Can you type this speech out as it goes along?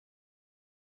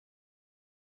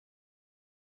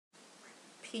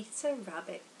Peter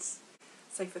Rabbit.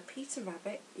 So for Peter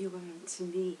Rabbit you're going to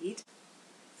need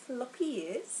floppy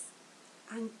ears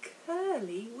and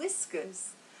curly whiskers,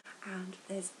 and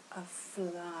there's a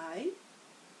fly,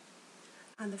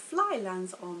 and the fly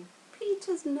lands on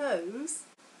Peter's nose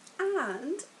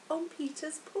and on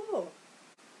Peter's paw.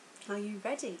 Are you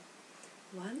ready?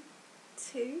 1,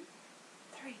 2,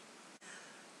 3.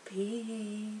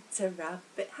 Peter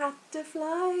Rabbit had a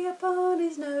fly upon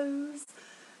his nose.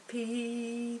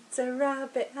 Peter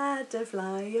Rabbit had a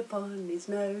fly upon his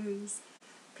nose.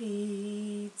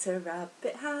 Peter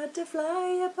Rabbit had a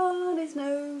fly upon his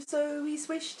nose, so he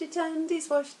swished it and he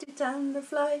swashed it and the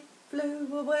fly flew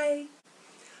away.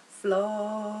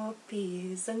 Floppy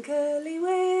ears and curly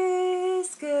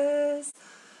whiskers,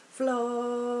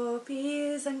 floppy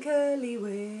ears and curly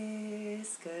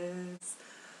whiskers,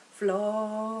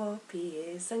 floppy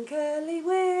ears and curly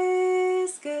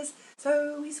whiskers,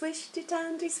 so he swished it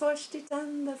and he swashed it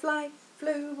and the fly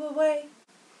flew away.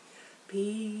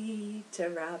 Peter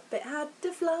Rabbit had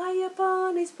a fly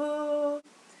upon his paw.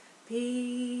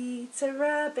 Peter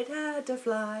Rabbit had a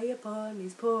fly upon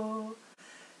his paw.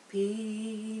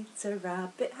 Peter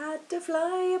Rabbit had a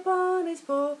fly upon his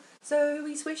paw, so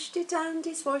he swished it and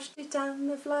he swashed it and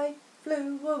the fly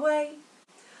flew away.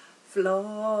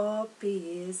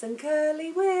 Floppy ears and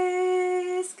curly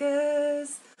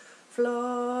whiskers,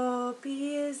 floppy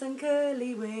ears and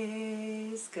curly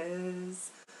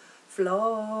whiskers,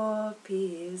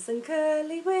 floppy ears and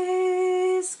curly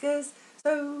whiskers,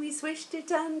 so he swished it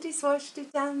and he swashed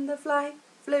it and the fly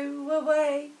flew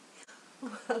away.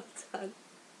 Well done.